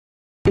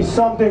is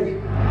something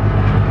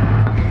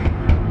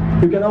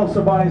you can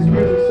also buy his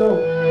music. So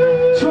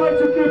try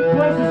to keep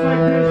places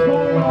like this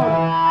going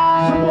on.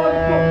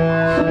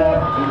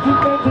 Support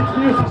independent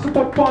music,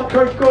 support punk,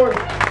 hardcore.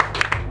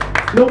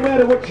 No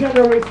matter what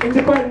genre it is,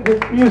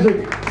 independent music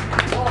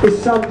is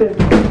something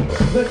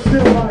that's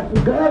still alive.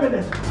 We've got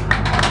evidence.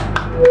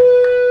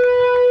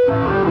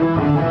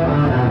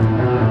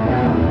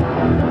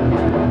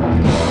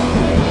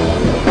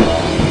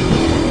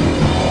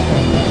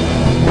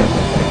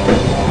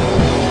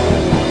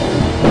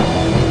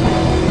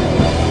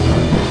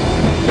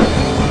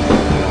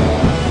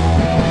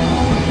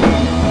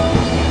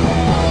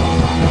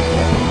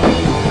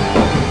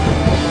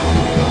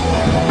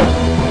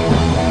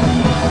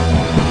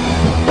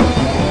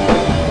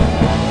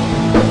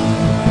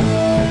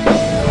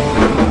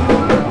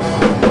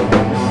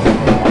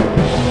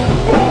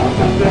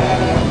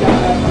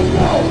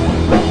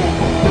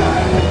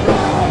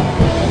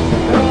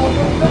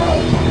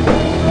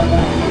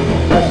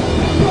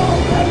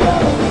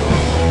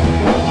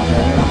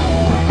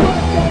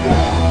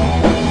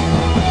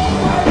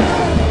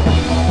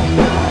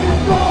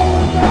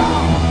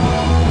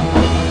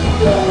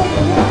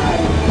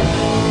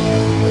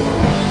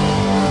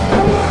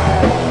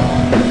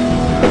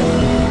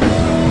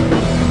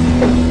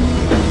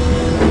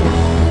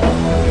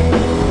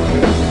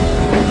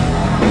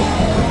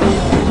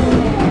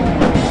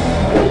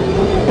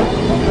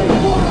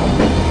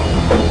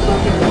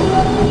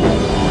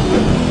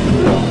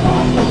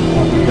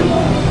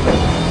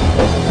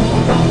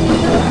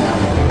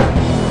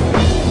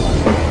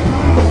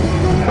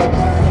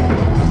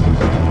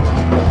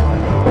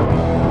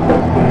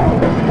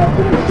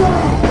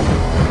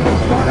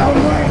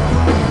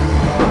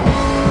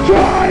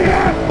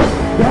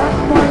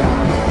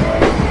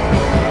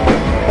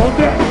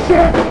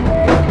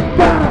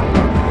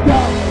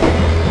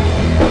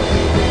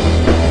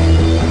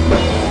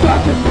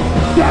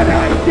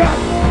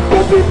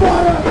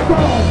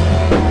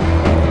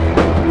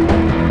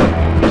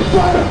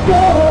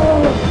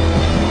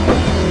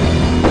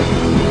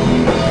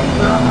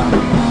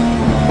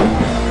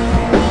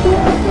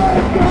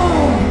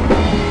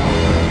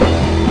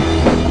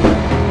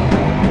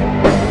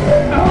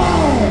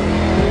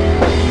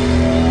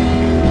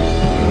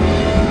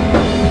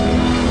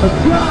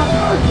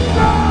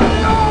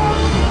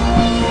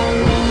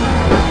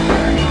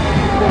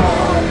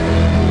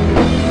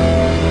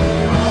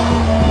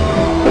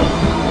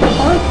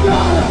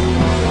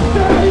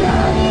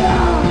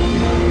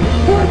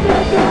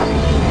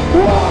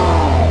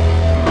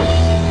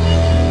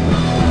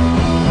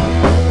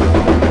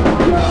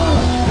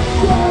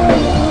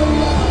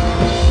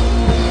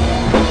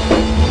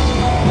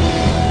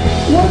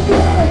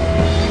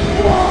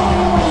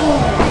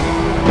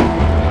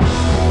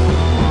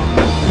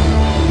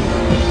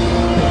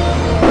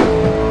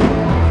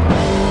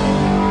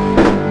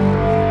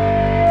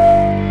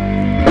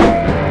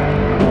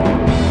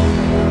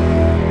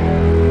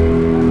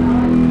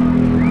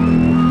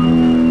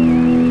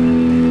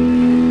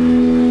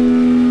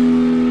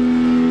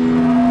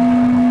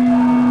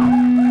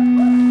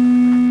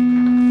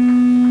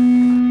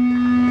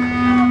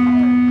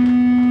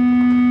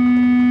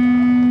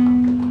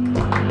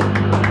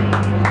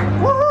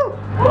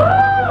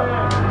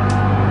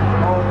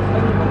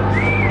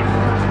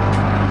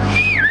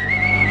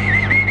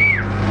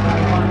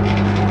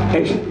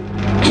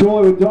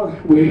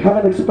 We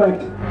haven't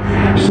expected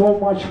so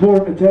much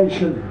more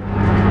attention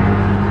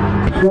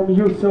from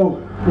you,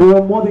 so we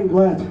are more than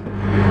glad.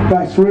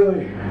 Guys,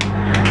 really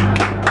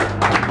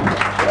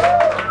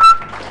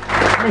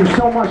means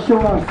so much to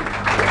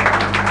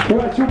us. We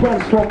are two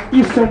bands from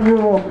Eastern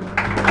Europe,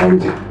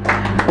 and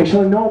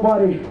actually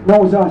nobody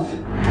knows us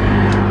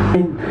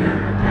in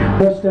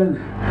Western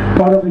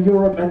part of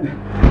Europe, and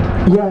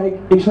yeah,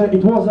 actually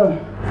it was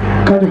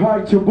kind of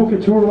hard to book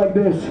a tour like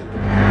this,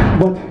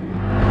 but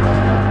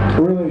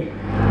really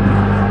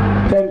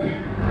thank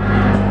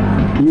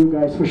you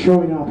guys for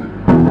showing up.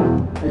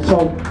 And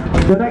so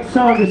the next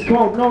song is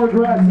called No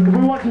Regrets, and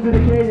we want to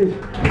dedicate it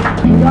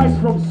to you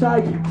guys from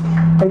Psych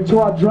and to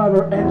our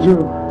driver Andrew.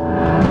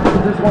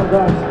 So this one,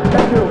 guys,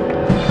 thank you.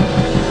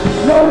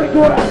 No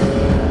Regrets.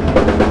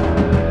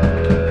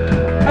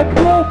 And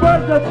blow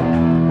birds that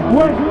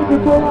were here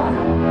before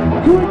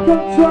us, great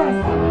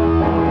contrast,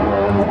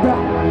 and that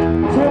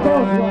so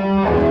those ones.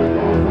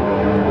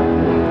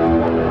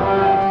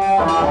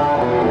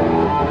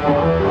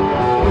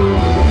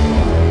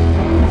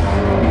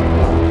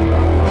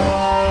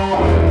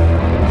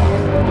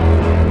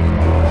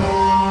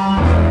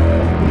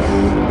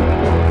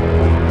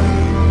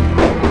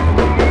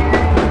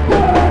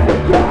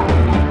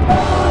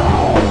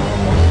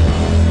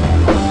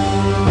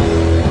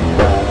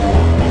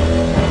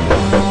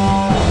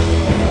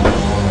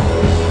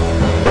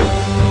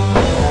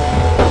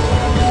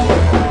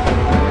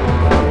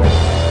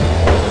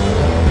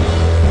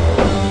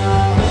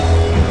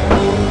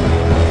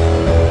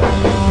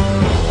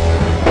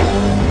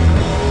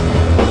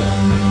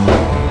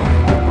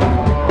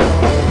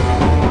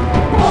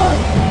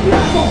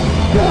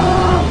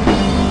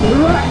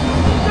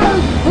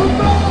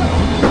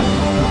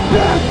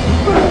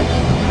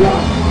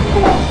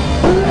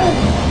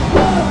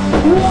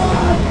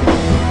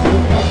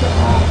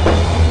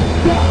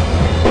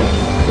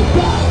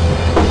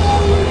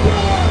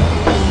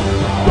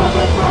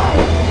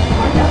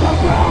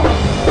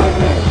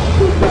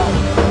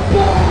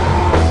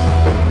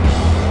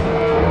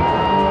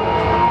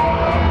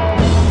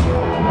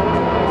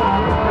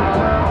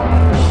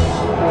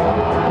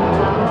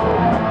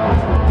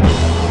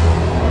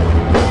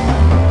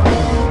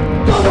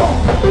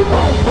 Come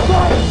on!